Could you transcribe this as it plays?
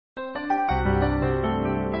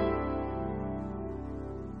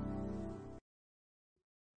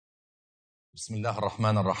بسم الله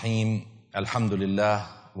الرحمن الرحيم. الحمد لله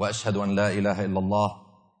وأشهد أن لا إله إلا الله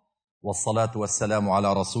والصلاة والسلام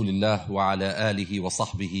على رسول الله وعلى آله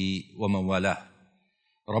وصحبه ومن والاه.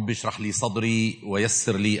 رب اشرح لي صدري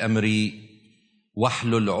ويسر لي أمري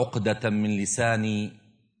واحلل عقدة من لساني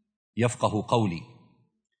يفقه قولي.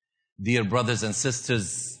 Dear brothers and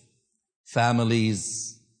sisters,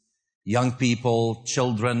 families, young people,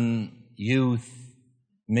 children, youth,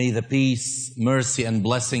 may the peace, mercy and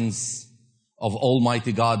blessings of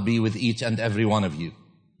Almighty God be with each and every one of you.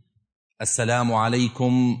 Assalamu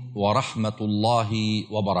alaikum wa rahmatullahi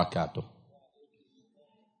wa barakatuh.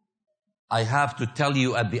 I have to tell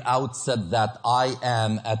you at the outset that I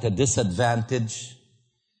am at a disadvantage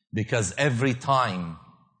because every time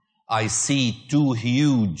I see two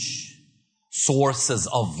huge sources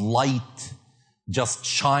of light just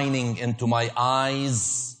shining into my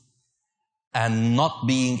eyes and not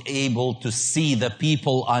being able to see the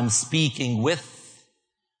people I'm speaking with,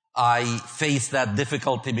 I face that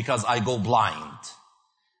difficulty because I go blind.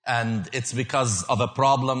 And it's because of a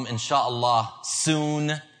problem, inshallah,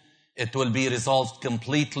 soon it will be resolved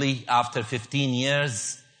completely after 15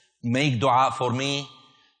 years. Make dua for me.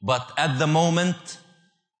 But at the moment,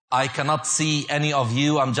 I cannot see any of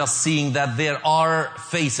you. I'm just seeing that there are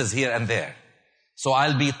faces here and there. So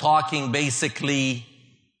I'll be talking basically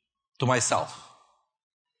to myself.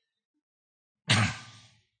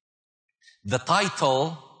 The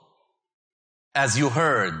title, as you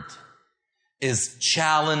heard, is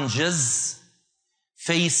Challenges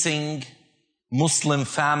Facing Muslim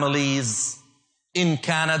Families in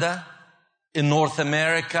Canada, in North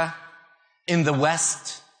America, in the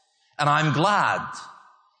West. And I'm glad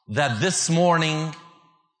that this morning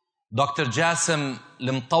Dr. Jassim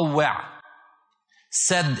Limtawwa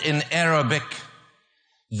said in Arabic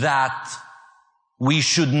that we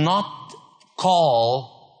should not call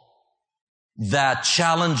the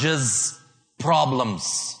challenges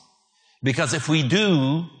problems, because if we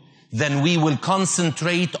do, then we will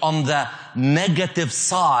concentrate on the negative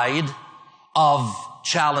side of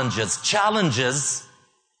challenges. Challenges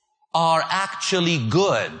are actually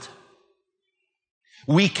good.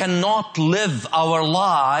 We cannot live our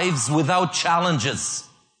lives without challenges.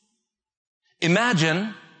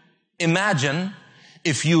 Imagine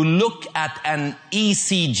if you look at an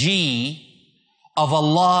ECG of a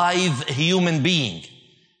live human being,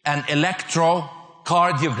 an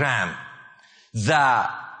electrocardiogram, the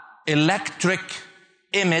electric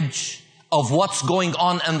image of what's going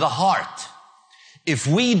on in the heart. If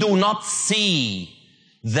we do not see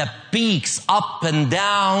the peaks up and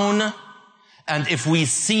down, and if we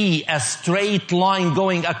see a straight line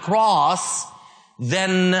going across,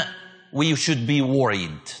 then we should be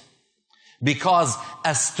worried. Because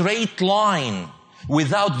a straight line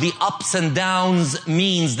without the ups and downs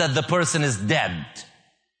means that the person is dead.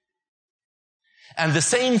 And the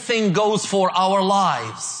same thing goes for our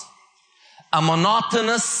lives. A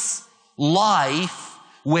monotonous life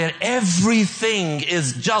where everything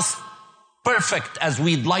is just perfect, as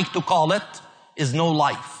we'd like to call it, is no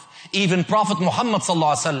life. Even Prophet Muhammad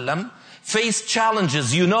sallallahu alaihi wasallam faced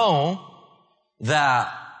challenges. You know the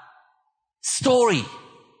story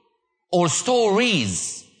or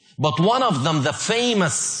stories, but one of them, the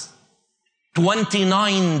famous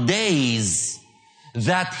 29 days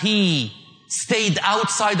that he stayed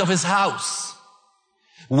outside of his house,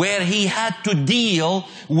 where he had to deal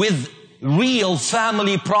with real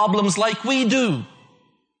family problems like we do.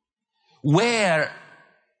 Where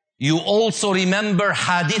you also remember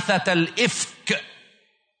Hadithat al-Ifk,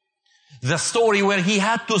 the story where he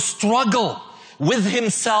had to struggle with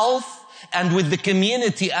himself and with the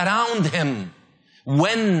community around him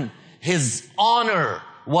when his honor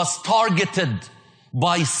was targeted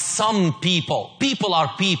by some people. People are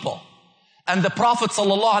people. And the Prophet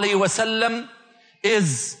ﷺ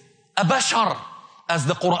is a bashar, as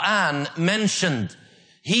the Quran mentioned.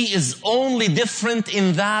 He is only different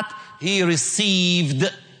in that he received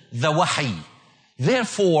the wahy.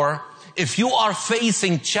 Therefore, if you are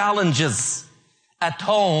facing challenges at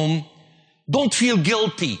home, don't feel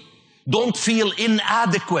guilty. Don't feel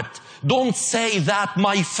inadequate. Don't say that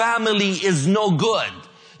my family is no good,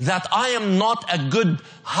 that I am not a good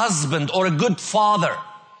husband or a good father.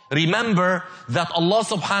 Remember that Allah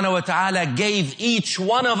subhanahu wa ta'ala gave each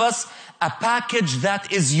one of us a package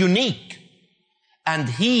that is unique. And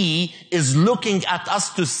He is looking at us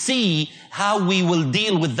to see how we will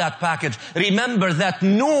deal with that package. Remember that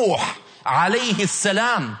Nuh alayhi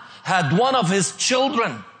salam had one of his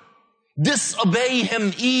children disobey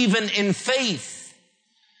him even in faith.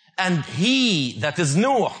 And he, that is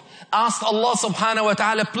Nuh, asked Allah subhanahu wa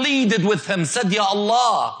ta'ala, pleaded with him, said, Ya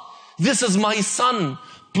Allah, This is my son.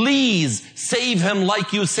 Please save him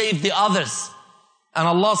like you saved the others. And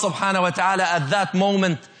Allah subhanahu wa ta'ala at that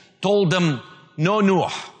moment told him, no, Nuh.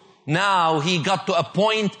 Now he got to a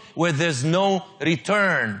point where there's no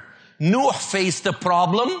return. Nuh faced a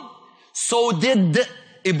problem. So did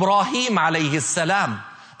Ibrahim alayhi salam.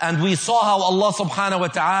 And we saw how Allah subhanahu wa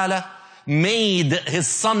ta'ala made his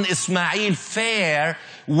son Ismail fair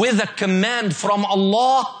with a command from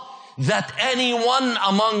Allah that anyone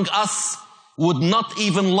among us would not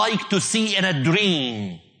even like to see in a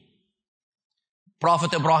dream.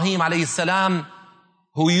 Prophet Ibrahim alayhi salam,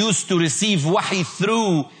 who used to receive wahi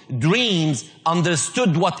through dreams,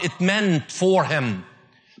 understood what it meant for him.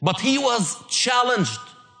 But he was challenged.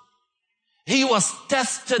 He was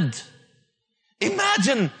tested.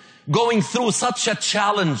 Imagine going through such a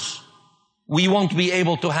challenge. We won't be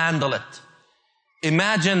able to handle it.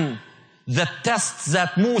 Imagine the tests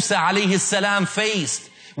that Musa alayhi salam faced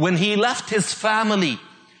when he left his family,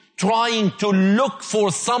 trying to look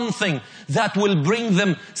for something that will bring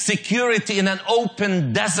them security in an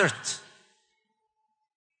open desert.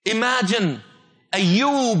 Imagine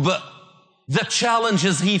Ayub, the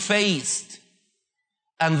challenges he faced.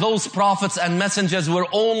 And those prophets and messengers were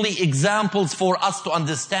only examples for us to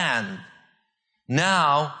understand.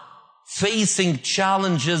 Now, facing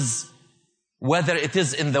challenges, whether it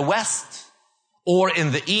is in the West or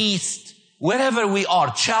in the East, wherever we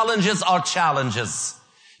are, challenges are challenges.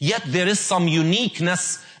 Yet there is some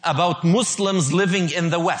uniqueness about Muslims living in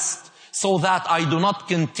the West. So that I do not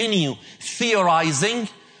continue theorizing,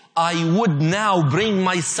 I would now bring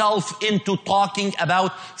myself into talking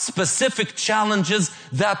about specific challenges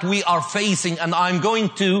that we are facing, and I'm going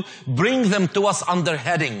to bring them to us under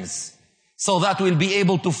headings so that we'll be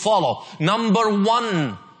able to follow. Number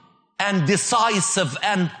one, and decisive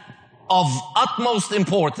and of utmost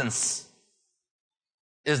importance,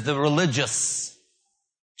 is the religious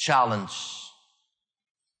challenge.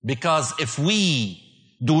 Because if we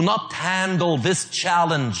do not handle this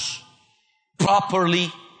challenge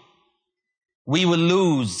properly, we will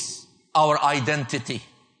lose our identity.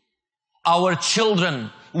 Our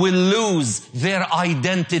children will lose their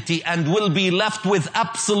identity and will be left with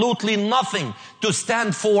absolutely nothing to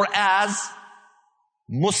stand for as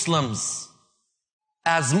Muslims.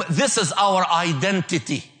 This is our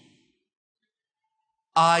identity.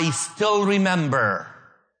 I still remember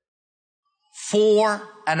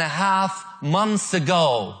 4.5 months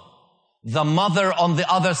ago, the mother on the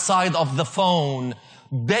other side of the phone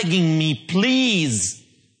begging me, please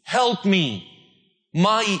help me.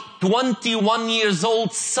 My 21 years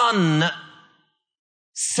old son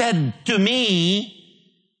said to me,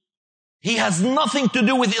 he has nothing to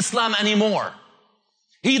do with Islam anymore.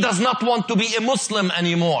 He does not want to be a Muslim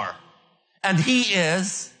anymore. And he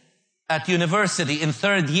is at university, in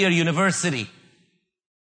third year university.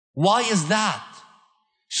 Why is that?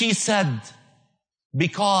 She said,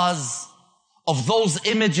 because of those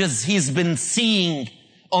images he's been seeing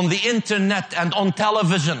on the internet and on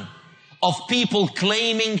television of people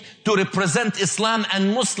claiming to represent Islam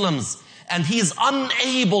and Muslims. And he's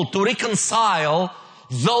unable to reconcile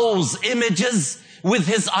those images with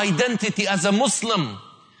his identity as a Muslim.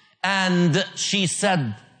 And she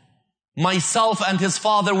said, myself and his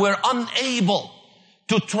father were unable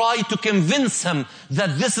to try to convince him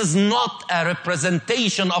that this is not a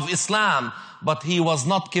representation of Islam, but he was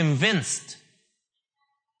not convinced.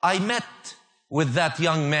 I met with that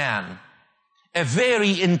young man, a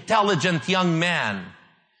very intelligent young man,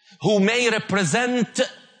 who may represent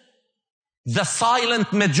the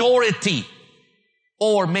silent majority,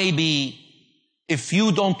 or maybe, if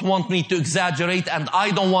you don't want me to exaggerate, and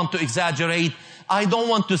I don't want to exaggerate, I don't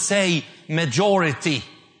want to say majority.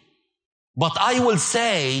 But I will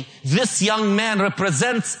say this young man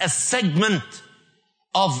represents a segment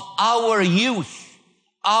of our youth,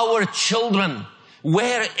 our children,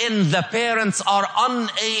 wherein the parents are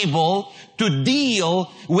unable to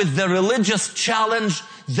deal with the religious challenge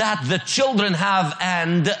that the children have.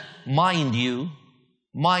 And mind you,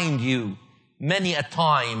 many a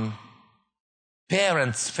time,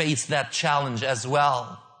 parents face that challenge as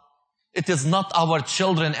well. It is not our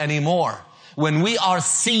children anymore. When we are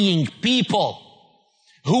seeing people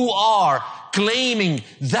who are claiming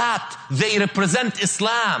that they represent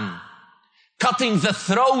Islam, cutting the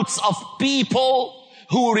throats of people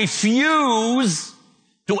who refuse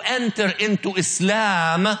to enter into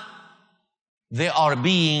Islam, they are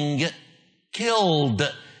being killed,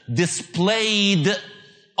 displayed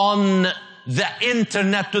on the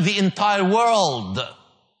internet to the entire world.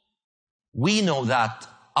 We know that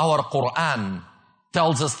our Quran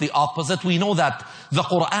tells us the opposite. We know that the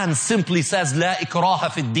Quran simply says, لا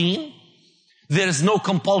إكراه في الدين. There is no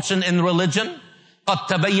compulsion in religion. قد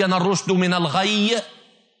تبين الرشد من الغي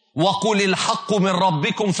وقل الحق من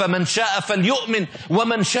ربكم فمن شاء فليؤمن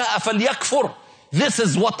ومن شاء فليكفر. This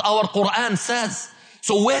is what our Quran says.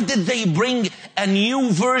 So where did they bring a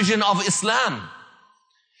new version of Islam?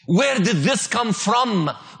 Where did this come from?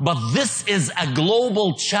 But this is a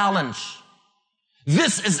global challenge.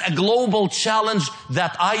 This is a global challenge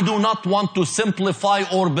that I do not want to simplify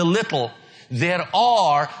or belittle. There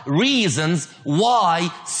are reasons why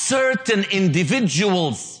certain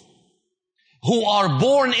individuals who are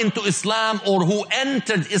born into Islam or who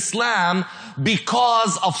entered Islam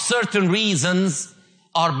because of certain reasons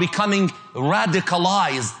are becoming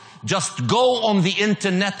radicalized. Just go on the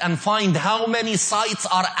internet and find how many sites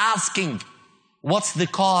are asking, what's the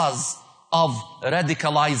cause of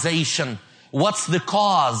radicalization? What's the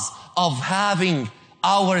cause of having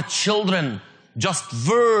our children just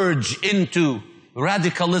verge into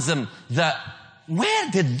radicalism?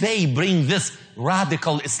 Where did they bring this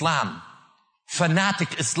radical Islam?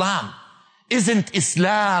 Fanatic Islam? Isn't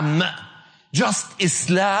Islam just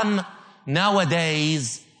Islam?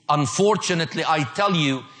 Nowadays, unfortunately, I tell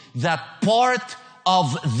you that part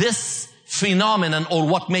of this phenomenon, or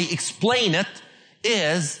what may explain it,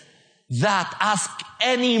 is that ask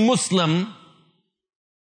any Muslim,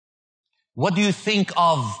 what do you think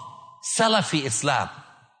of Salafi Islam?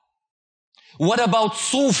 What about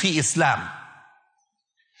Sufi Islam?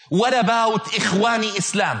 What about Ikhwani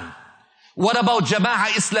Islam? What about Jama'ah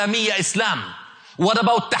Islamiyya Islam? What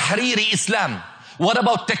about Tahriri Islam? What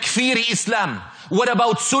about Takfiri Islam? What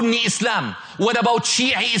about Sunni Islam? What about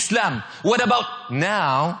Shi'i Islam? What about...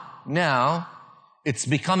 Now, it's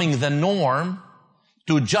becoming the norm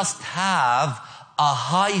to just have a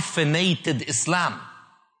hyphenated Islam.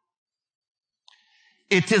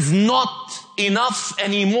 It is not enough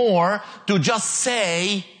anymore to just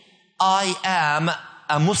say, I am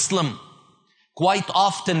a Muslim. Quite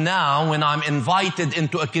often now, when I'm invited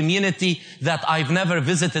into a community that I've never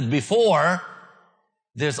visited before,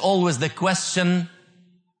 there's always the question,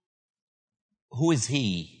 who is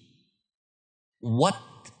he? What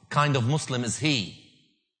kind of Muslim is he?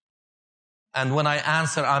 And when I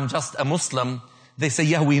answer, I'm just a Muslim, they say,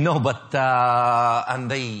 yeah, we know, but...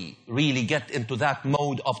 and they really get into that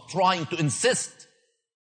mode of trying to insist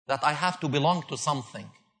that I have to belong to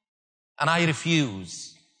something. And I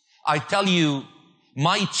refuse. I tell you,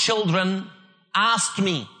 my children asked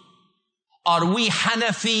me, are we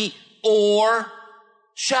Hanafi or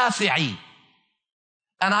Shafi'i?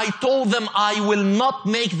 And I told them I will not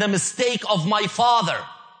make the mistake of my father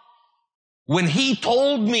when he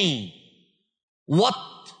told me what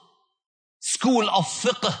school of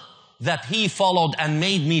fiqh that he followed and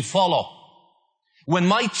made me follow. When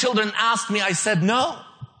my children asked me, I said, no,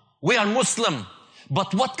 we are Muslim.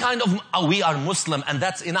 But what kind of... we are Muslim, and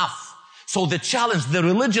that's enough. So the challenge, the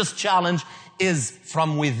religious challenge, is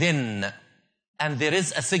from within. And there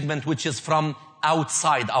is a segment which is from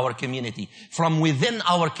outside our community, from within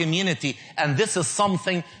our community. And this is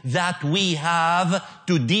something that we have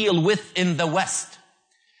to deal with in the West.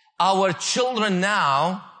 Our children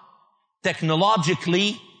now,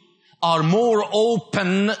 technologically, are more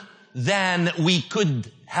open than we could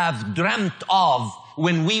have dreamt of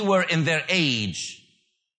when we were in their age.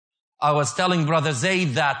 I was telling Brother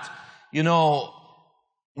Zaid that,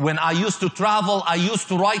 when I used to travel, I used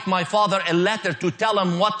to write my father a letter to tell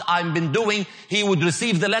him what I've been doing. He would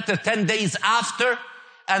receive the letter 10 days after,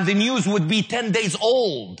 and the news would be 10 days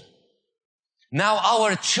old. Now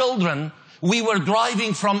our children, we were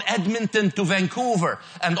driving from Edmonton to Vancouver,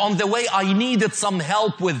 and on the way I needed some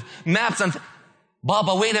help with maps, and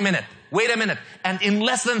Baba, wait a minute. And in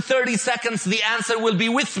less than 30 seconds, the answer will be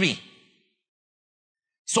with me.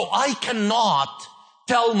 So I cannot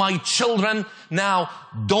tell my children, now,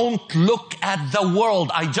 don't look at the world.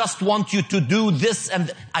 I just want you to do this,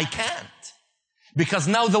 and I can't. Because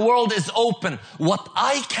now the world is open. What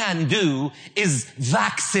I can do is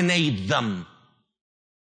vaccinate them.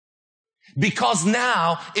 Because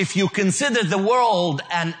now, if you consider the world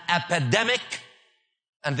an epidemic,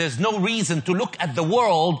 and there's no reason to look at the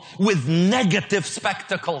world with negative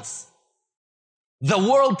spectacles. The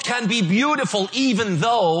world can be beautiful even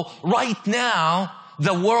though right now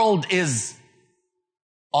the world is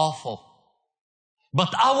awful.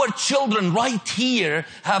 But our children right here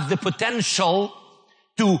have the potential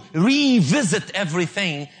to revisit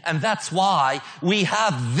everything, and that's why we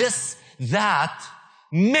have this, that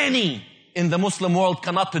many in the Muslim world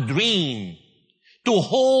cannot dream to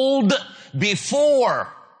hold before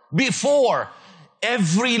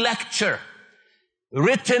every lecture,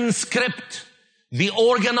 written script, the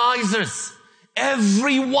organizers,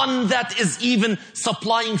 everyone that is even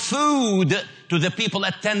supplying food to the people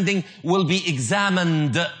attending will be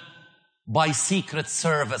examined by Secret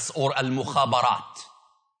Service or Al-Mukhabarat.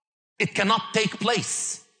 It cannot take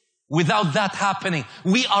place without that happening.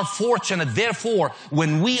 We are fortunate. Therefore,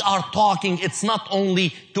 when we are talking, it's not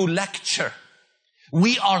only to lecture.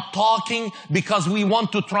 We are talking because we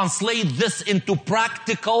want to translate this into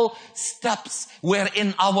practical steps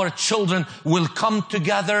wherein our children will come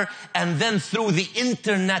together, and then through the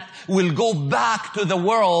internet will go back to the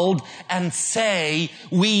world and say,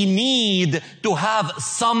 we need to have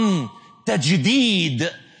some tajdeed,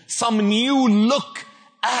 some new look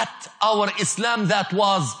at our Islam that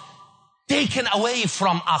was taken away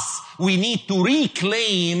from us. We need to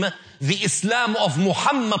reclaim the Islam of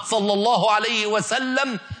Muhammad sallallahu alayhi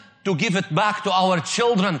wasallam, to give it back to our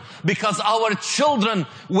children, because our children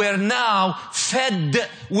were now fed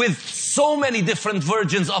with so many different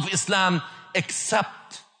versions of Islam,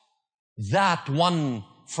 except that one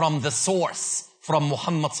from the source, from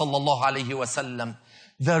Muhammad sallallahu alayhi wasallam.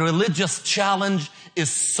 The religious challenge is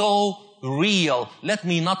so real. Let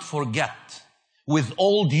me not forget, with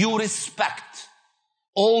all due respect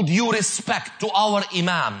to our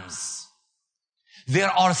imams, there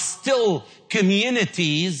are still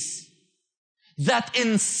communities that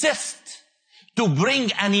insist to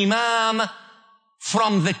bring an imam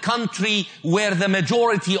from the country where the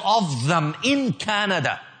majority of them in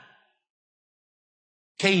Canada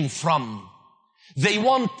came from. They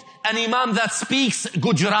want an imam that speaks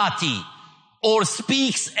Gujarati, or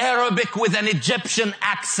speaks Arabic with an Egyptian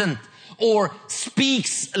accent, or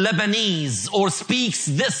speaks Lebanese, or speaks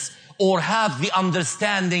this, or have the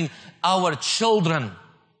understanding. Our children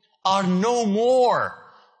are no more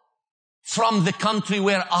from the country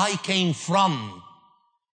where I came from.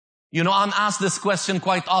 You know, I'm asked this question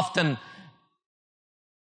quite often.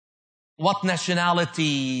 What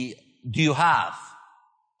nationality do you have?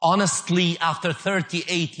 Honestly, after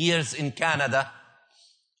 38 years in Canada,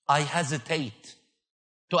 I hesitate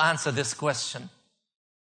to answer this question.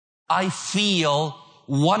 I feel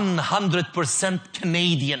 100%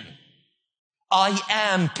 Canadian. I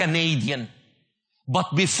am Canadian.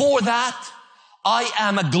 But before that, I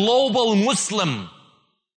am a global Muslim.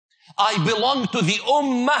 I belong to the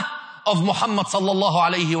Ummah of Muhammad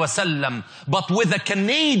sallallahu alayhi wasallam, but with a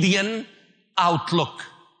Canadian outlook.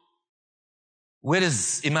 Where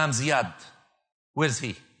is Imam Ziyad? Where is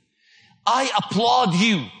he? I applaud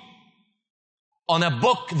you on a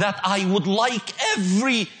book that I would like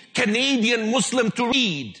every Canadian Muslim to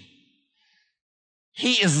read.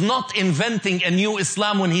 He is not inventing a new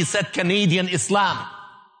Islam when he said Canadian Islam.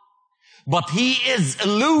 But he is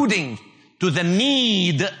alluding to the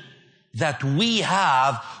need that we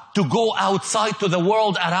have to go outside to the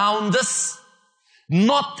world around us,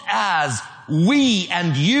 not as we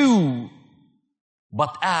and you,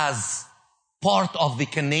 but as part of the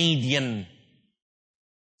Canadian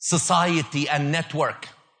society and network.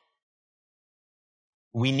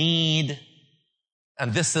 We need,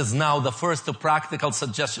 and this is now the first practical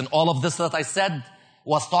suggestion. All of this that I said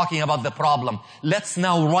was talking about the problem. Let's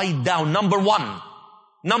now write down number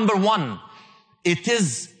one, it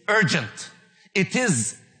is urgent. It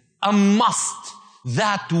is a must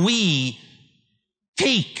that we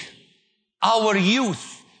take our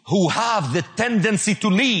youth who have the tendency to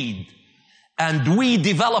lead, and we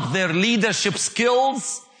develop their leadership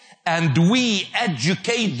skills, and we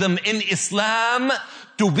educate them in Islam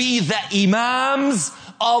to be the imams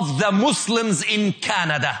of the Muslims in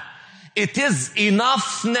Canada. It is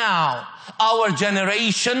enough now. Our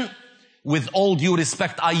generation, with all due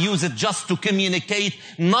respect, I use it just to communicate,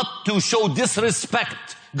 not to show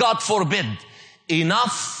disrespect, God forbid.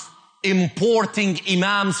 Enough importing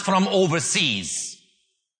imams from overseas.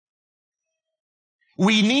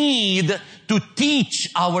 We need to teach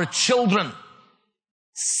our children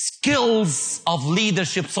skills of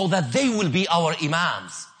leadership so that they will be our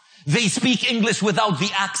imams. They speak English without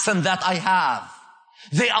the accent that I have.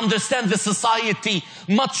 They understand the society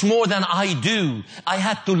much more than I do. I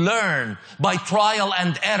had to learn by trial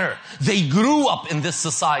and error. They grew up in this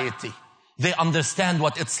society. They understand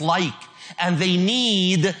what it's like, and they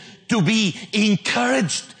need to be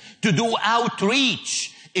encouraged to do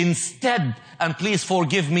outreach instead. And please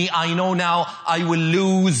forgive me, I know now I will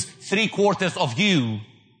lose 3/4 of you.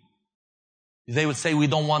 They would say, we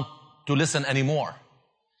don't want to listen anymore.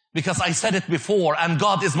 Because I said it before, and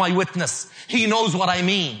God is my witness. He knows what I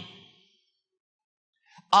mean.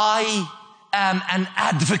 I am an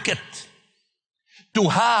advocate to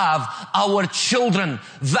have our children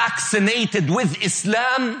vaccinated with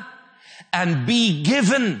Islam and be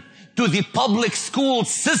given to the public school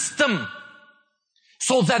system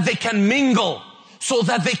so that they can mingle, so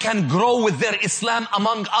that they can grow with their Islam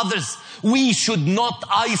among others. We should not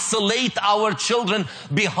isolate our children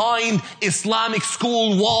behind Islamic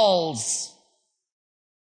school walls.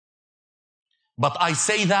 But I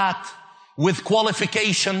say that with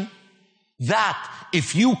qualification that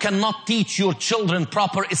if you cannot teach your children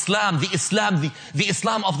proper Islam, the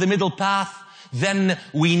Islam of the middle path, then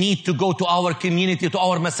we need to go to our community, to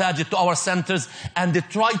our masajid, to our centers, and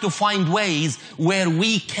try to find ways where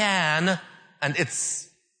we can, and it's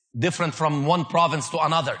different from one province to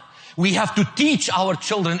another. We have to teach our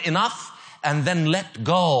children enough and then let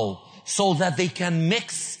go so that they can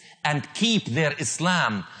mix and keep their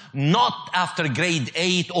Islam. Not after grade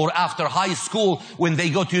 8 or after high school, when they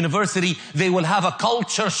go to university, they will have a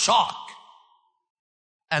culture shock.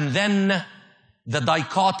 And then the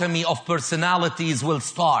dichotomy of personalities will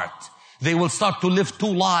start. They will start to live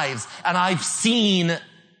two lives. And I've seen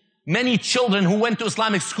many children who went to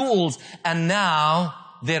Islamic schools and now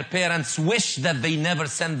their parents wish that they never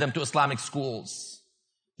send them to Islamic schools.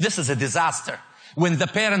 This is a disaster. When the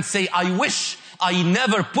parents say, I wish I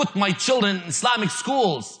never put my children in Islamic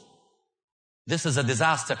schools. This is a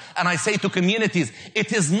disaster. And I say to communities,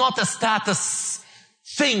 it is not a status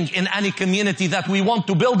thing in any community that we want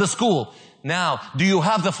to build a school. Now, do you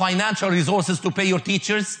have the financial resources to pay your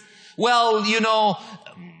teachers? Well, you know,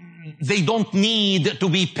 they don't need to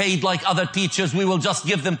be paid like other teachers. We will just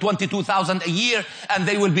give them 22,000 a year and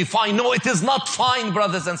they will be fine. No, it is not fine,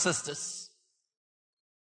 brothers and sisters.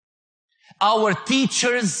 Our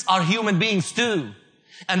teachers are human beings too.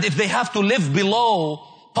 And if they have to live below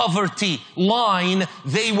poverty line,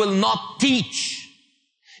 they will not teach.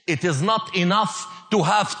 It is not enough to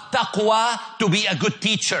have taqwa to be a good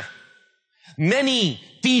teacher. Many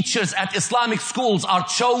teachers at Islamic schools are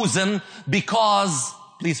chosen because,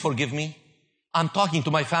 please forgive me, I'm talking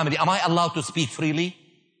to my family. Am I allowed to speak freely?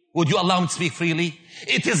 Would you allow me to speak freely?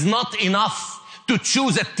 It is not enough to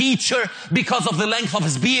choose a teacher because of the length of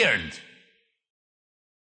his beard.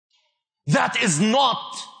 That is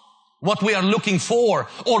not what we are looking for,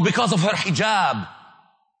 or because of her hijab.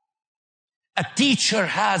 A teacher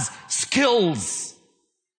has skills.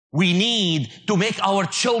 We need to make our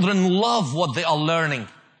children love what they are learning.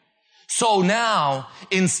 So now,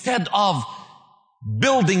 instead of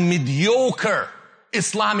building mediocre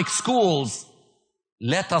Islamic schools,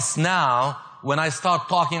 let us now, when I start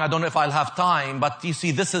talking, I don't know if I'll have time, but you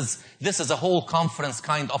see, this is a whole conference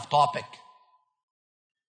kind of topic.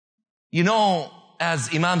 You know,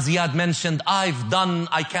 as Imam Ziyad mentioned,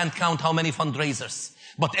 I can't count how many fundraisers.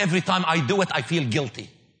 But every time I do it, I feel guilty.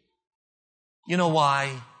 You know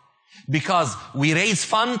why? Because we raise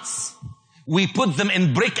funds, we put them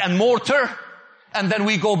in brick and mortar, and then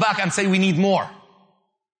we go back and say we need more.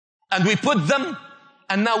 And we put them,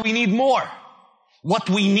 and now we need more. What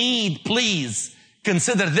we need, please,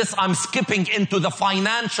 consider this. I'm skipping into the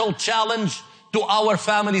financial challenge to our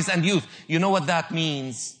families and youth. You know what that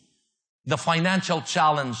means? The financial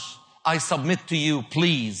challenge, I submit to you,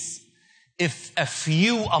 please, if a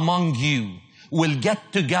few among you will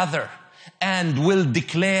get together and will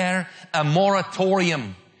declare a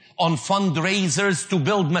moratorium on fundraisers to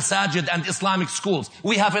build masajid and Islamic schools.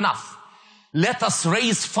 We have enough. Let us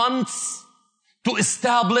raise funds to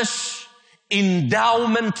establish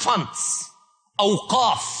endowment funds,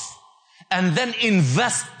 awqaf, and then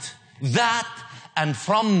invest that. And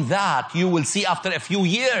from that, you will see after a few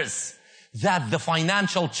years that the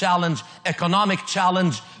financial challenge, economic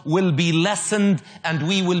challenge will be lessened and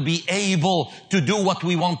we will be able to do what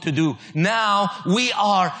we want to do. Now we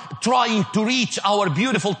are trying to reach our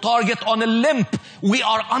beautiful target on a limp. We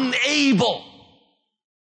are unable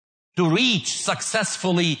to reach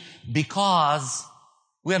successfully because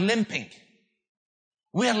we are limping.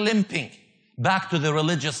 We are limping back to the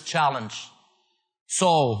religious challenge.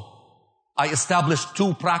 So I established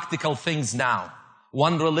two practical things now.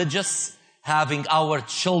 One religious, having our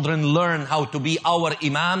children learn how to be our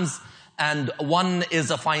imams, and one is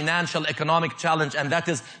a financial economic challenge, and that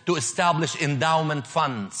is to establish endowment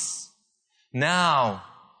funds. Now,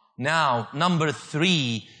 number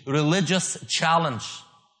 3, religious challenge.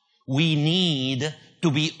 We need to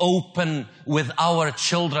be open with our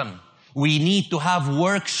children. We need to have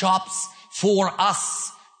workshops for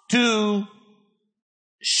us to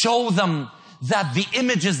show them that the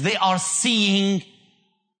images they are seeing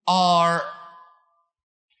are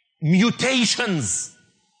mutations,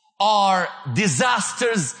 are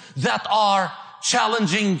disasters that are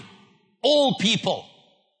challenging all people,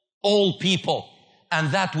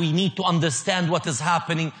 and that we need to understand what is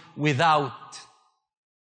happening without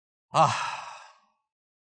And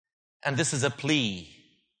this is a plea.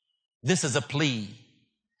 This is a plea.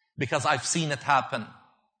 Because I've seen it happen.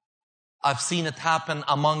 I've seen it happen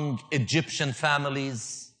among Egyptian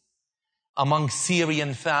families, among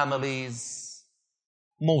Syrian families,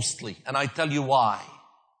 mostly. And I tell you why.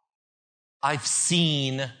 I've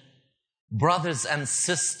seen brothers and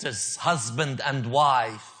sisters, husband and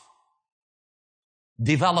wife,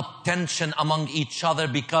 develop tension among each other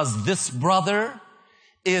because this brother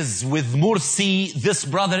is with Mursi, this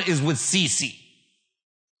brother is with Sisi.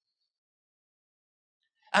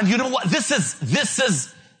 And you know what? This is,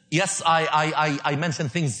 yes, I mention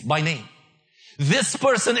things by name. This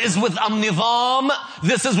person is with Al-Nizam,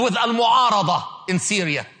 this is with Al-Mu'arada in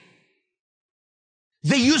Syria.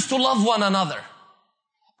 They used to love one another.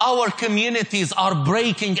 Our communities are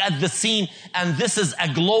breaking at the seam, and this is a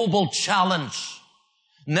global challenge.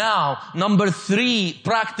 Now, number 3,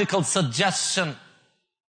 practical suggestion.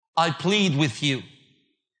 I plead with you.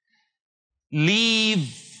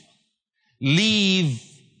 Leave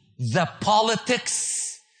the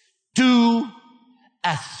politics to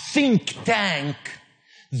a think tank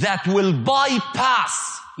that will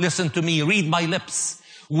bypass, listen to me, read my lips.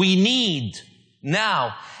 We need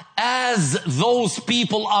now, as those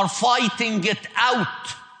people are fighting it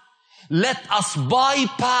out, let us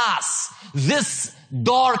bypass this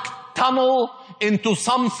dark tunnel into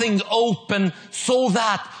something open so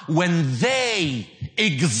that when they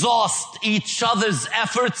exhaust each other's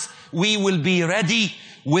efforts, we will be ready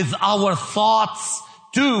with our thoughts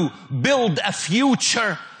to build a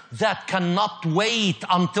future that cannot wait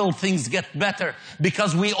until things get better,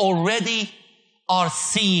 because we already are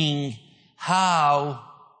seeing how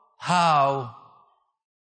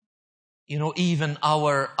even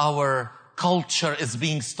our culture is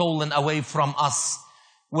being stolen away from us.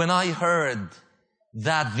 When I heard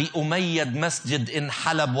that the Umayyad Masjid in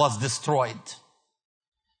Halab was destroyed,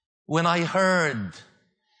 when I heard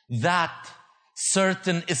that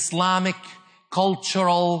certain Islamic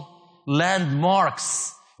cultural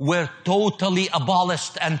landmarks were totally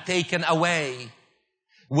abolished and taken away,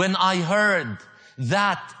 when I heard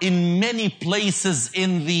that in many places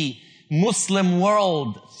in the Muslim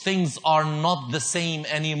world, things are not the same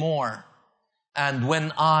anymore. And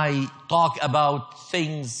when I talk about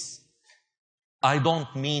things, I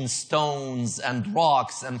don't mean stones and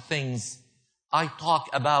rocks and things. I talk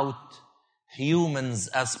about humans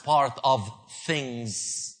as part of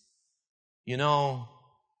things. Imagine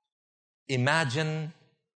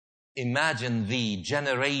the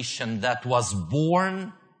generation that was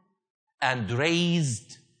born and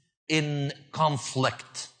raised in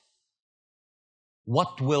conflict.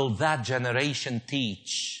 What will that generation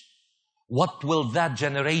teach? What will that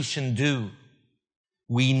generation do?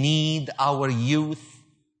 We need our youth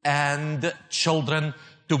and children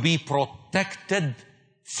to be protected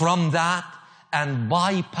from that and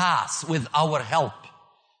bypass with our help.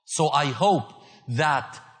 So I hope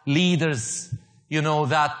that leaders,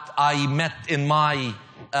 that I met in my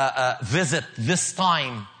visit this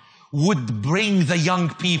time would bring the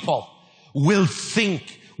young people, will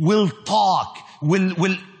think, will talk,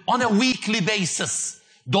 will on a weekly basis.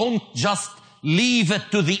 Don't just leave it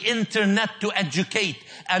to the internet to educate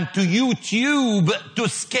and to YouTube to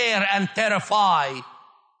scare and terrify.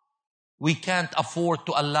 We can't afford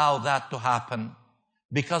to allow that to happen.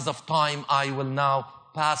 Because of time, I will now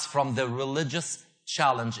pass from the religious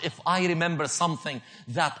challenge. If I remember something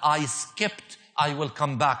that I skipped, I will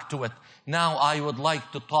come back to it. Now I would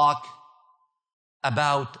like to talk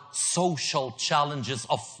about social challenges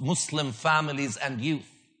of Muslim families and youth.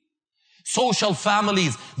 Social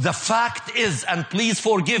families, the fact is, and please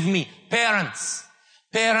forgive me, parents,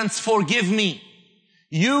 forgive me.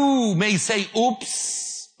 You may say,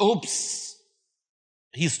 oops.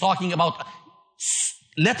 He's talking about,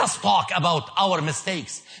 let us talk about our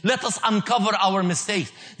mistakes. Let us uncover our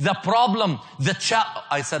mistakes. The problem,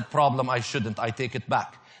 I said problem, I shouldn't, I take it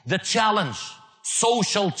back. The challenge,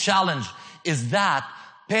 social challenge, is that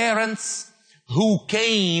parents who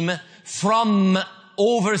came from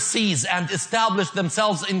overseas and established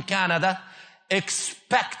themselves in Canada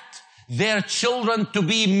expect their children to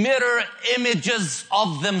be mirror images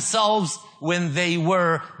of themselves when they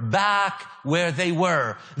were back where they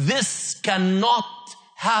were. This cannot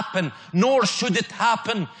happen, nor should it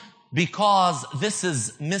happen, because this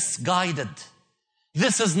is misguided.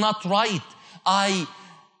 This is not right. I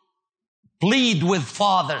plead with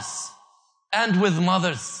fathers and with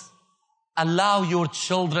mothers. Allow your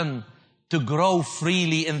children to grow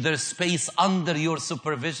freely in their space under your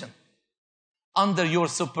supervision. Under your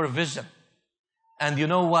supervision. And you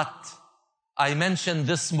know what? I mentioned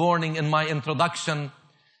this morning in my introduction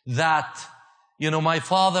that, my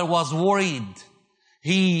father was worried.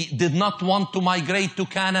 He did not want to migrate to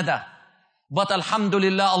Canada. But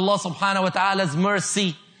alhamdulillah, Allah subhanahu wa ta'ala's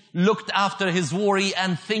mercy looked after his worry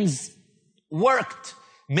and things worked.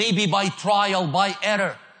 Maybe by trial, by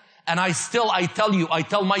error. And I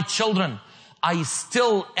tell my children, I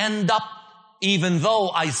still end up, even though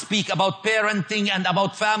I speak about parenting and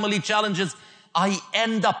about family challenges, I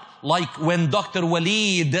end up like when Dr.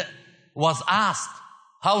 Walid was asked,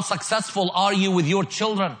 how successful are you with your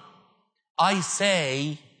children? I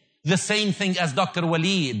say the same thing as Dr.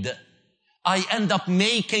 Walid. I end up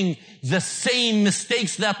making the same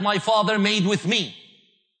mistakes that my father made with me.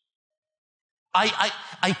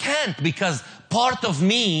 I can't, because part of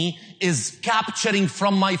me is capturing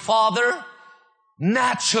from my father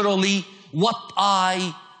naturally what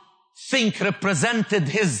I think represented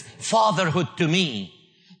his fatherhood to me.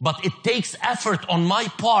 But it takes effort on my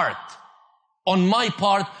part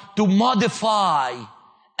to modify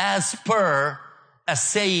as per a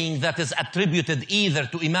saying that is attributed either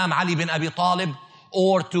to Imam Ali bin Abi Talib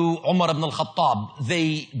or to Umar ibn al-Khattab.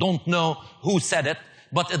 They don't know who said it,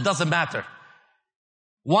 but it doesn't matter.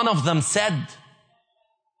 One of them said,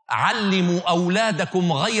 علموا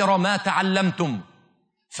أولادكم غير ما تعلمتم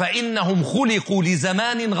فإنهم خلقوا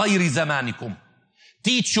لزمان غير زمانكم.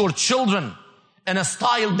 Teach your children in a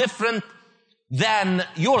style different than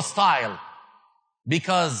your style,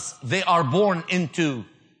 because they are born into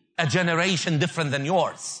a generation different than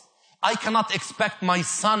yours. I cannot expect my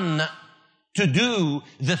son to do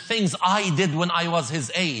the things I did when I was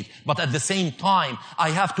his age, but at the same time, I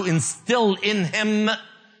have to instill in him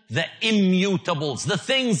the immutables, the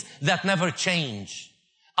things that never change.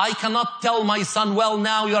 I cannot tell my son, well,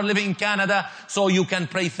 now you are living in Canada, so you can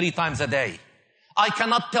pray 3 times a day. I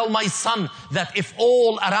cannot tell my son that if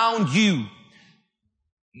all around you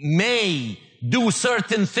may do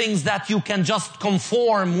certain things that you can just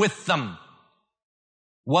conform with them.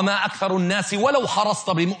 وَمَا أَكْثَرُ النَّاسِ وَلَوْ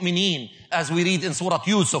حَرَصْتَ بِمُؤْمِنِينَ, as we read in Surah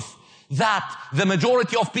Yusuf, that the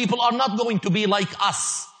majority of people are not going to be like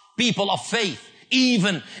us, people of faith.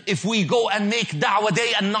 Even if we go and make da'wah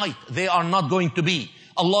day and night, they are not going to be.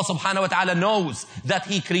 Allah subhanahu wa ta'ala knows that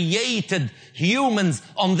He created humans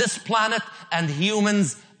on this planet, and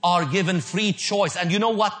humans are given free choice. And you know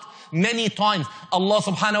what? Many times Allah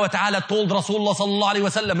subhanahu wa ta'ala told Rasulullah sallallahu alayhi wa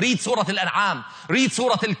sallam, read Surah Al-An'am, read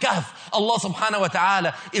Surah Al-Kahf. Allah subhanahu wa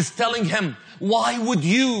ta'ala is telling him, why would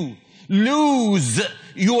you lose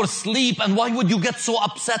your sleep, and why would you get so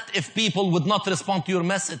upset if people would not respond to your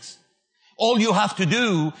message? All you have to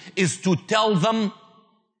do is to tell them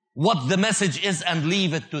what the message is and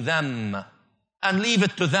leave it to them. And leave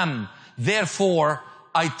it to them. Therefore,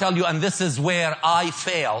 I tell you, and this is where I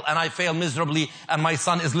fail, and I fail miserably, and my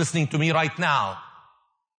son is listening to me right now.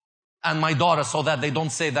 And my daughter, so that they don't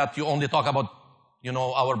say that you only talk about,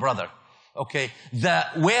 our brother. Okay?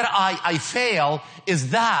 Where I fail is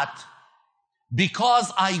that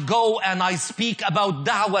because I go and I speak about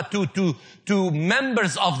da'wah to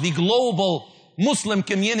members of the global Muslim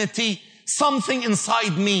community, something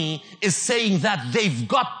inside me is saying that they've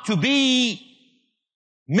got to be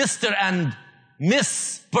Mr. and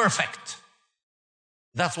Miss Perfect.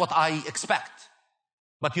 That's what I expect.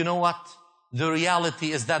 But you know what? The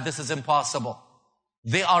reality is that this is impossible.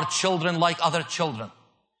 They are children like other children.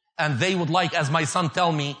 And they would like, as my son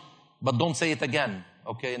tell me, but don't say it again.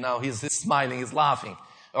 Okay, now he's smiling, he's laughing.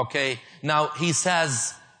 Okay, now he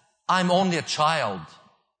says, I'm only a child.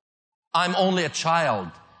 I'm only a child.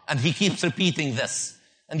 And he keeps repeating this.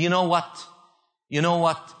 And you know what?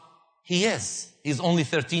 He is. He's only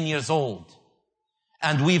 13 years old.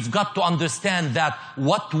 And we've got to understand that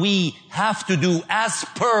what we have to do as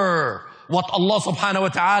per what Allah subhanahu wa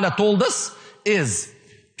ta'ala told us is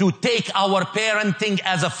to take our parenting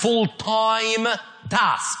as a full-time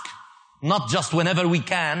task. Not just whenever we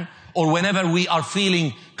can or whenever we are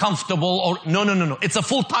feeling comfortable no. It's a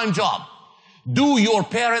full-time job. Do your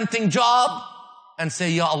parenting job and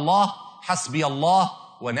say, Ya Allah, hasbi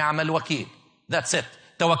Allah wa ni'mal wakil. That's it.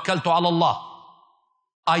 Tawakkaltu ala Allah.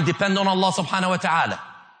 I depend on Allah subhanahu wa ta'ala.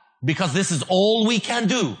 Because this is all we can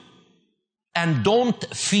do. And don't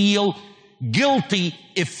feel guilty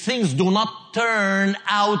if things do not turn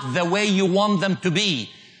out the way you want them to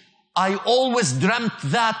be. I always dreamt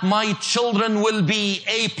that my children will be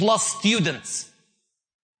A+ students.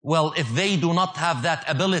 Well, if they do not have that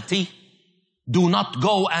ability, do not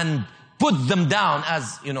go and put them down.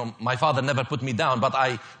 As, my father never put me down, but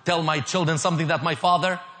I tell my children something that my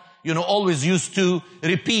father, always used to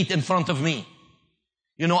repeat in front of me.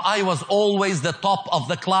 You know, I was always the top of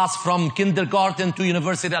the class from kindergarten to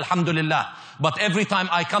university, alhamdulillah. But every time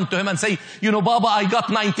I come to him and say, you know, Baba, I got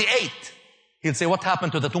 98. He'll say, what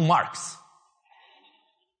happened to the 2 marks?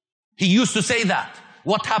 He used to say that.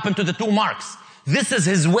 What happened to the 2 marks? This is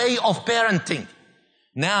his way of parenting.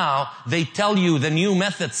 Now, they tell you the new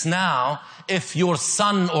methods now. If your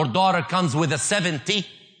son or daughter comes with a 70,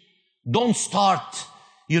 don't start,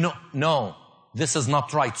 no, this is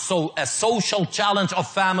not right. So a social challenge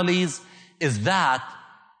of families is that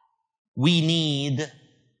we need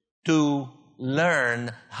to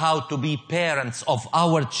learn how to be parents of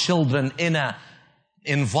our children in an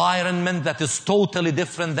environment that is totally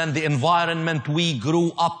different than the environment we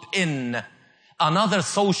grew up in. Another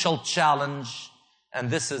social challenge, and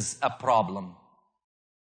this is a problem,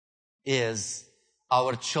 is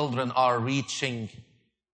our children are reaching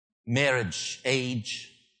marriage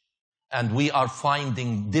age, and we are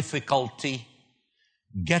finding difficulty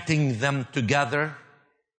getting them together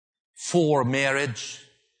for marriage.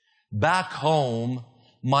 Back home,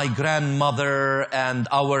 my grandmother and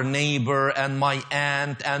our neighbor and my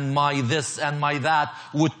aunt and my this and my that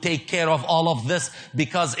would take care of all of this,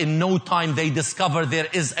 because in no time they discover there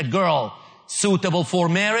is a girl suitable for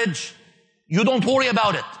marriage. You don't worry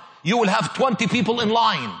about it. You will have 20 people in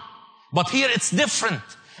line. But here it's different.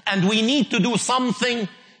 And we need to do something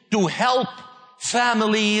to help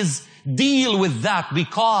families deal with that,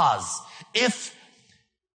 because if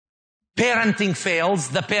parenting fails,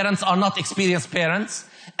 the parents are not experienced parents,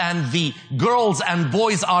 and the girls and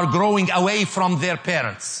boys are growing away from their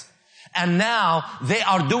parents. And now they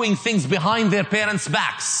are doing things behind their parents'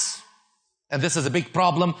 backs. And this is a big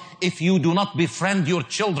problem if you do not befriend your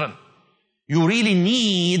children. You really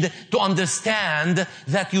need to understand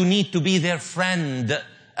that you need to be their friend.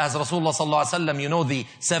 As Rasulullah sallallahu alaihi wasallam, you know the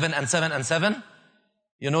 7 and 7 and 7?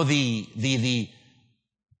 You know the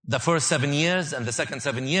first 7 years and the second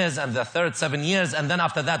 7 years and the third 7 years, and then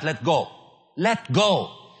after that let go. Let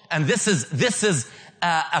go. And this is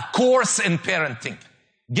a course in parenting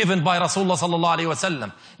given by Rasulullah sallallahu alaihi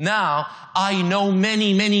wasallam. Now, I know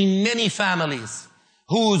many families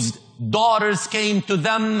whose daughters came to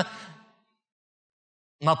them,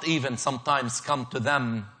 not even sometimes come to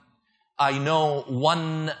them. I know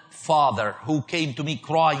one father who came to me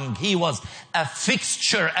crying. He was a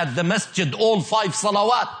fixture at the masjid, all 5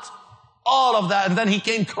 salawat, all of that, and then he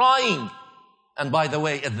came crying. And by the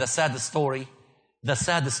way, the sad story,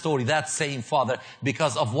 that same father,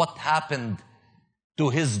 because of what happened to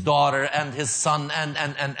his daughter and his son,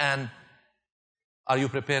 and are you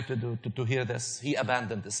prepared to hear this? He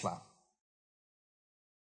abandoned Islam.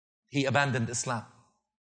 He abandoned Islam.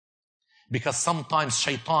 Because sometimes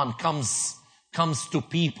shaitan comes to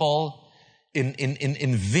people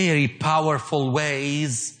in very powerful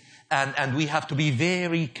ways, and we have to be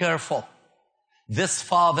very careful. This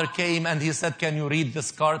father came and he said, can you read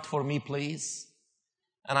this card for me, please?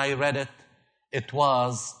 And I read it. It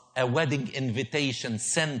was a wedding invitation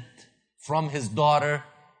sent from his daughter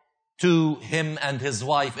to him and his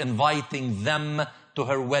wife, inviting them to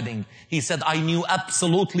her wedding. He said, I knew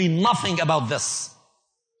absolutely nothing about this.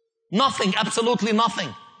 Nothing, absolutely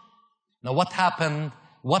nothing. Now what happened?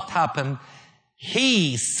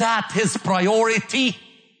 He set his priority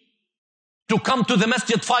to come to the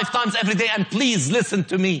masjid 5 times every day. And please listen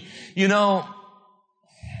to me. You know,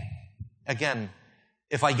 again,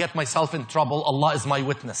 if I get myself in trouble, Allah is my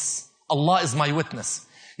witness. Allah is my witness.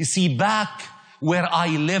 You see, back where I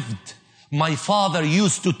lived, my father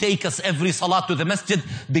used to take us every salat to the masjid,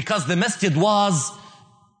 because the masjid was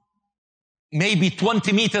maybe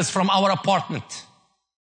 20 meters from our apartment.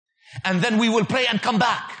 And then we will pray and come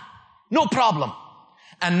back. No problem.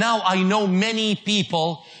 And now I know many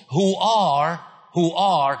people who are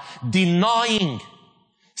denying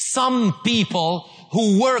some people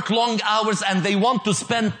who work long hours and they want to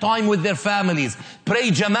spend time with their families, pray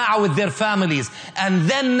jama'ah with their families, and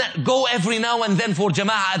then go every now and then for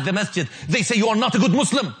jama'ah at the masjid. They say, you are not a good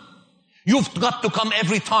Muslim. You've got to come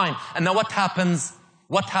every time. And now what happens?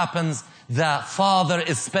 The father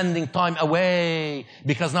is spending time away,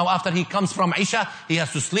 because now after he comes from Isha, he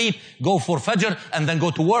has to sleep, go for Fajr, and then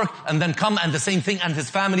go to work, and then come, and the same thing, and his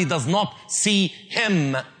family does not see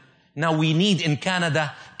him. Now we need in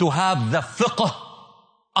Canada to have the fiqh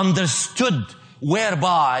understood,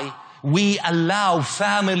 whereby we allow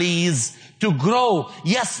families to grow.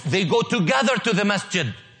 Yes, they go together to the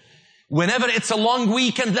masjid. Whenever it's a long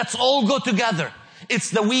weekend, let's all go together.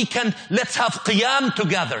 It's the weekend, let's have qiyam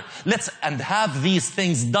together. And have these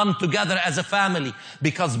things done together as a family.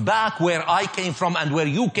 Because back where I came from, and where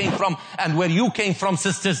you came from, and where you came from,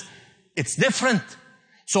 sisters, it's different.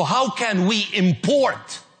 So how can we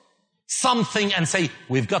import something and say,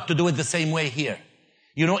 we've got to do it the same way here?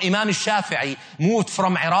 You know, Imam al-Shafi'i moved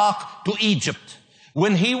from Iraq to Egypt.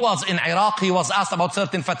 When he was in Iraq, he was asked about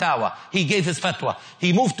certain fatwa. He gave his fatwa.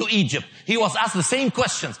 He moved to Egypt. He was asked the same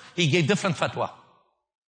questions. He gave different fatwa.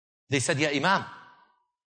 They said, "Ya Imam,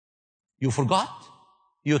 you forgot?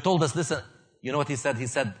 You told us this." You know what he said? He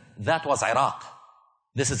said, "That was Iraq.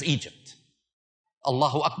 This is Egypt."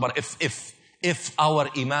 Allahu Akbar. If our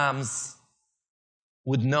Imams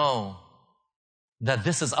would know that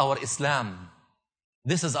this is our Islam.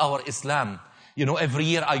 This is our Islam. You know, every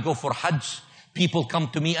year I go for Hajj. People come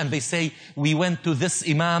to me and they say, "We went to this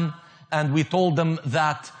Imam and we told them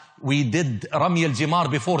that we did Rami al-Jimar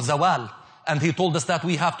before Zawal. And he told us that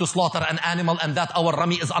we have to slaughter an animal and that our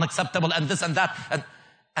Rami is unacceptable and this and that."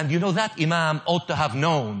 And you know, that Imam ought to have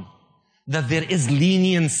known that there is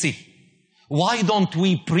leniency. Why don't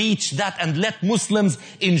we preach that and let Muslims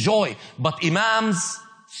enjoy? But Imams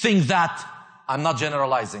think that, I'm not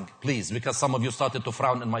generalizing, please, because some of you started to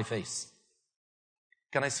frown in my face.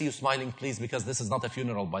 Can I see you smiling, please? Because this is not a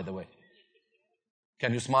funeral, by the way.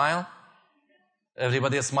 Can you smile?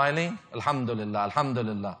 Everybody is smiling? Alhamdulillah,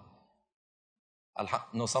 alhamdulillah.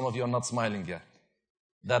 No, some of you are not smiling yet.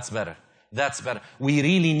 That's better. That's better. We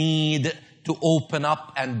really need to open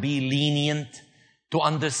up and be lenient to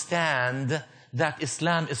understand that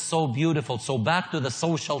Islam is so beautiful. So back to the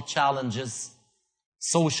social challenges.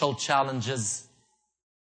 Social challenges.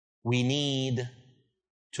 We need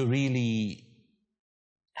to really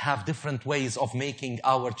have different ways of making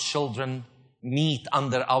our children meet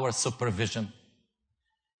under our supervision.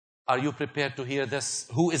 Are you prepared to hear this?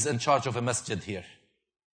 Who is in charge of a masjid here?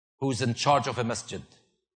 Who's in charge of a masjid?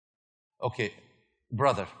 Okay,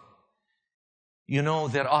 brother. You know,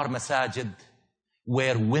 there are masajid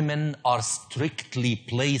where women are strictly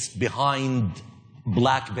placed behind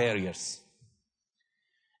black barriers.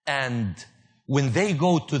 And when they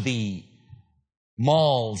go to the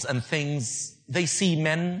malls and things, they see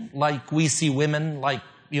men like we see women, like,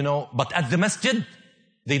 you know, but at the masjid,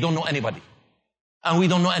 they don't know anybody. And we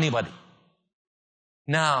don't know anybody.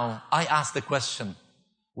 Now, I ask the question,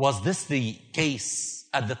 was this the case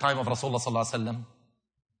at the time of Rasulullah sallallahu alaihi wasallam?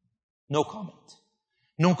 No comment.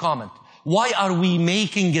 No comment. Why are we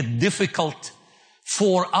making it difficult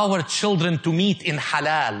for our children to meet in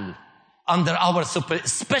halal under our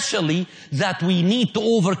especially that we need to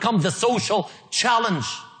overcome the social challenge.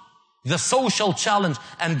 The social challenge.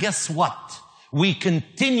 And guess what? We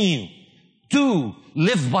continue to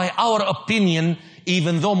live by our opinion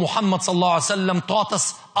even though Muhammad sallallahu alaihi wasallam taught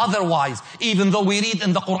us otherwise. Even though we read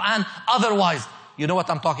in the Quran otherwise. You know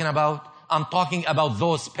what I'm talking about? I'm talking about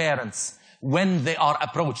those parents when they are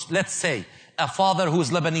approached. Let's say a father who's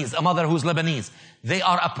Lebanese, a mother who's Lebanese. They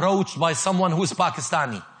are approached by someone who's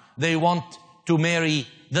Pakistani. They want to marry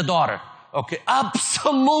the daughter. Okay,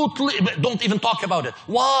 absolutely. Don't even talk about it.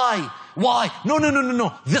 Why? Why?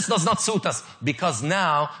 No. This does not suit us. Because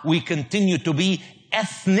now we continue to be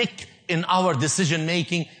ethnic in our decision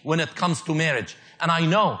making when it comes to marriage. And I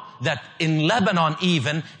know that in Lebanon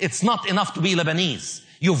even, it's not enough to be Lebanese.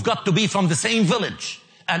 You've got to be from the same village.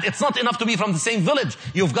 And it's not enough to be from the same village.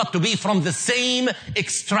 You've got to be from the same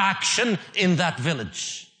extraction in that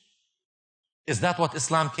village. Is that what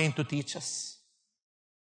Islam came to teach us?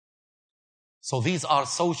 So these are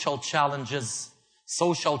social challenges.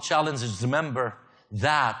 Social challenges. Remember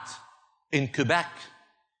that in Quebec,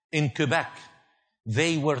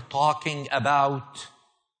 they were talking about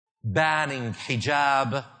banning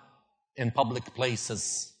hijab in public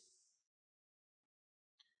places.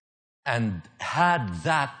 And had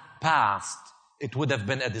that passed, it would have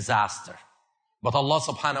been a disaster. But Allah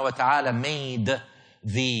subhanahu wa ta'ala made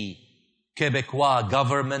the Quebecois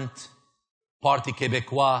government, Parti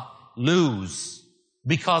Québécois, lose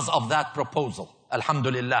because of that proposal.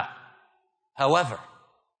 Alhamdulillah. However,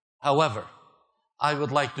 I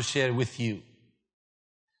would like to share with you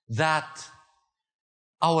that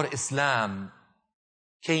our Islam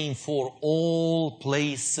came for all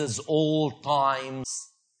places, all times,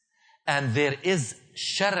 and there is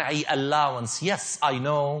Shar'i allowance. Yes, I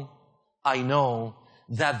know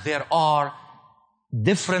that there are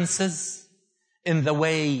differences in the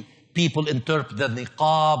way people interpret the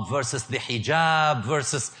niqab versus the hijab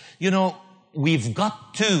versus, we've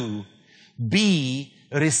got to be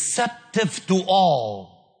receptive to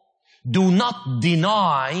all. Do not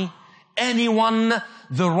deny anyone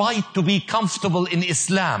the right to be comfortable in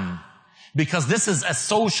Islam, because this is a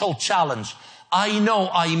social challenge. I know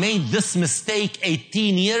I made this mistake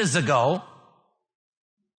 18 years ago,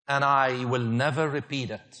 and I will never repeat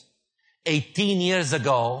it. 18 years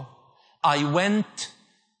ago, I went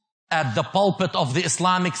at the pulpit of the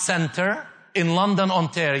Islamic Center in London,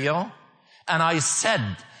 Ontario, and I said,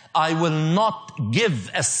 I will not give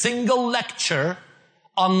a single lecture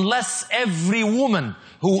unless every woman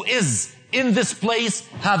who is in this place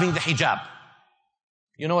having the hijab.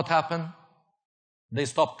 You know what happened? They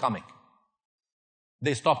stopped coming.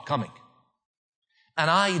 They stopped coming. And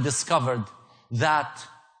I discovered that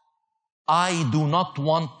I do not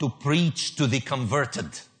want to preach to the converted.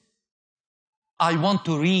 I want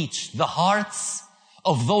to reach the hearts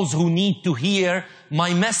of those who need to hear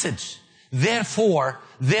my message. Therefore,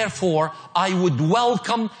 I would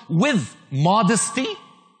welcome with modesty,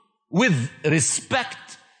 with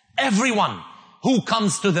respect, everyone who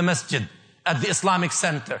comes to the masjid at the Islamic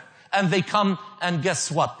Center. And they come, and guess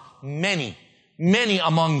what? Many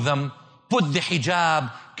among them put the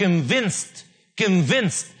hijab, convinced.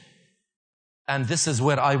 And this is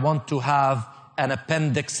where I want to have an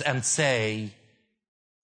appendix and say,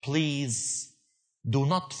 please do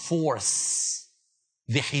not force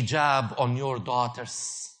the hijab on your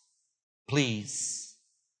daughters. Please.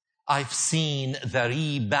 I've seen the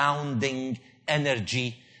rebounding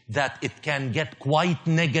energy that it can get quite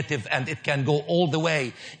negative and it can go all the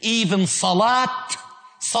way. Even salah,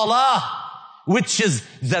 which is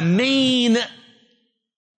the main...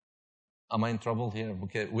 Am I in trouble here?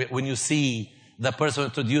 Okay. When you see the person who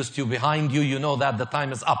introduced you behind you, you know that the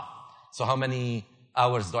time is up. So how many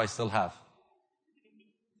hours do I still have?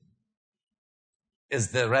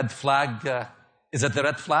 Is the red flag, is it the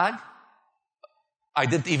red flag? I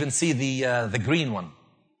didn't even see the green one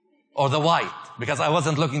or the white because I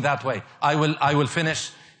wasn't looking that way. I will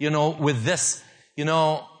finish, with this,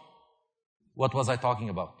 what was I talking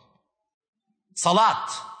about? Salat.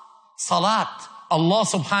 Allah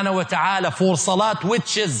subhanahu wa ta'ala for salat,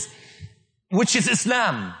 which is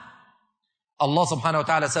Islam. Allah subhanahu wa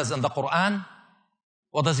ta'ala says in the Quran,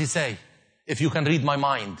 what does He say? If you can read my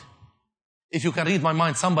mind. If you can read my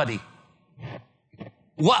mind, somebody.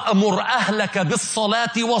 وَأَمُرْ أَهْلَكَ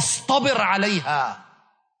بِالصَّلَاةِ وَاصْطَبِرْ عَلَيْهَا.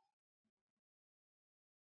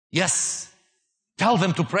 Yes, tell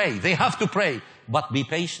them to pray. They have to pray. But be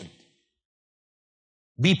patient.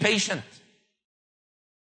 Be patient.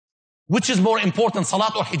 Which is more important,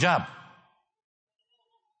 salat or hijab?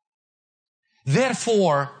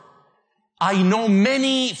 Therefore, I know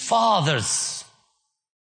many fathers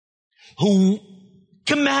who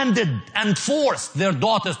commanded and forced their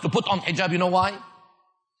daughters to put on hijab. You know why?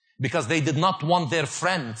 Because they did not want their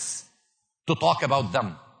friends to talk about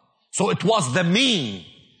them. So it was the me.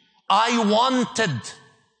 I wanted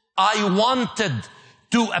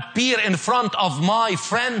to appear in front of my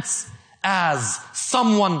friends as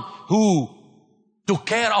someone who took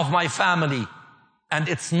care of my family. And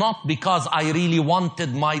it's not because I really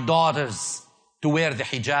wanted my daughters to wear the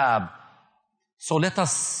hijab. So let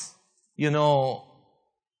us,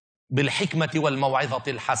 بالحكمة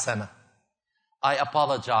والموعظة الحسنة. I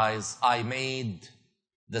apologize. I made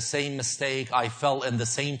the same mistake. I fell in the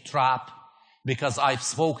same trap because I've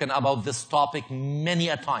spoken about this topic many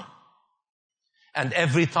a time. And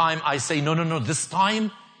every time I say, no, this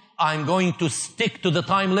time I'm going to stick to the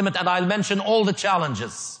time limit and I'll mention all the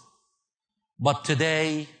challenges. But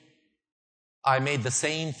today I made the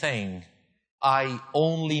same thing. I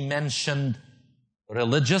only mentioned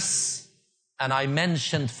religious, and I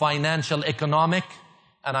mentioned financial, economic,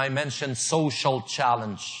 and I mentioned social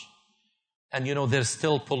challenge. And there's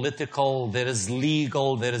still political, there is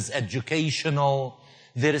legal, there is educational,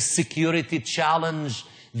 there is security challenge.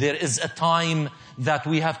 There is a time that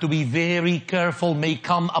we have to be very careful may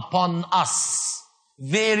come upon us.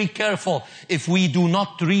 Very careful if we do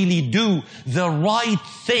not really do the right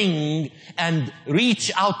thing and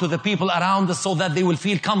reach out to the people around us so that they will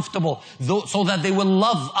feel comfortable, so that they will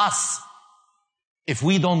love us. If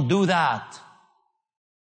we don't do that,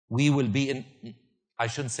 we will be in, I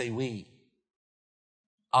shouldn't say we,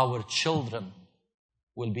 our children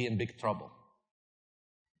will be in big trouble.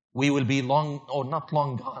 We will be long or not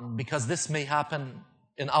long gone, because this may happen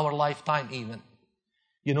in our lifetime even.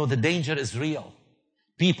 The danger is real.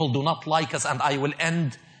 People do not like us, and I will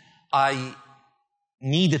end. I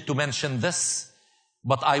needed to mention this,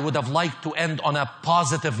 but I would have liked to end on a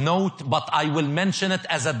positive note, but I will mention it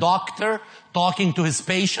as a doctor talking to his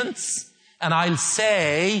patients, and I'll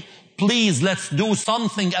say, please, let's do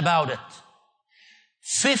something about it.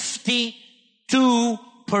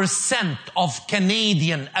 52% of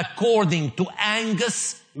Canadian, according to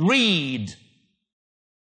Angus Reid,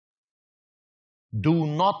 do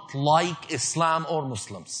not like Islam or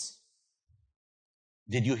Muslims.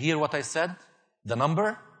 Did you hear what I said? The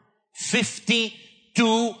number?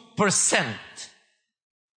 52%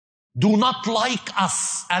 do not like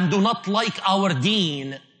us and do not like our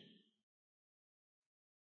deen.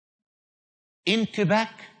 In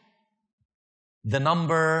Quebec, the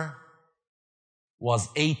number was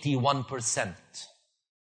 81%.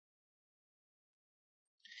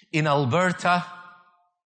 In Alberta,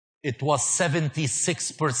 it was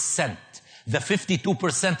 76%. The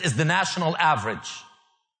 52% is the national average.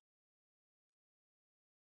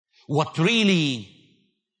 What really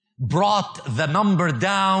brought the number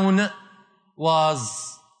down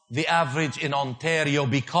was the average in Ontario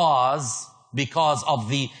because of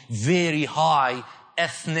the very high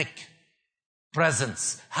ethnic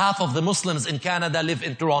presence. Half of the Muslims in Canada live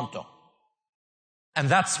in Toronto. And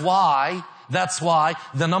that's why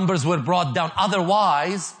the numbers were brought down.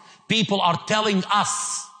 Otherwise, people are telling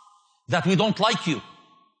us that we don't like you.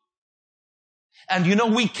 And you know,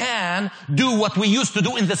 we can do what we used to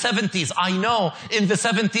do in the 70s. I know in the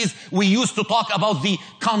 70s we used to talk about the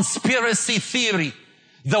conspiracy theory.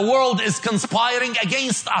 The world is conspiring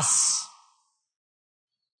against us.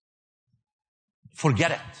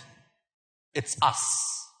 Forget it. It's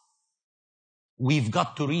us. We've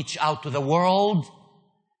got to reach out to the world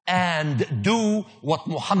and do what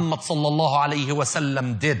Muhammad sallallahu alayhi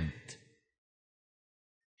wasallam did.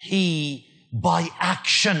 He, by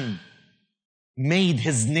action, made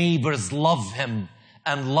his neighbors love him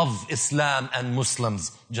and love Islam and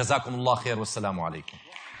Muslims. Jazakumullah khair. Wassalamu alaikum.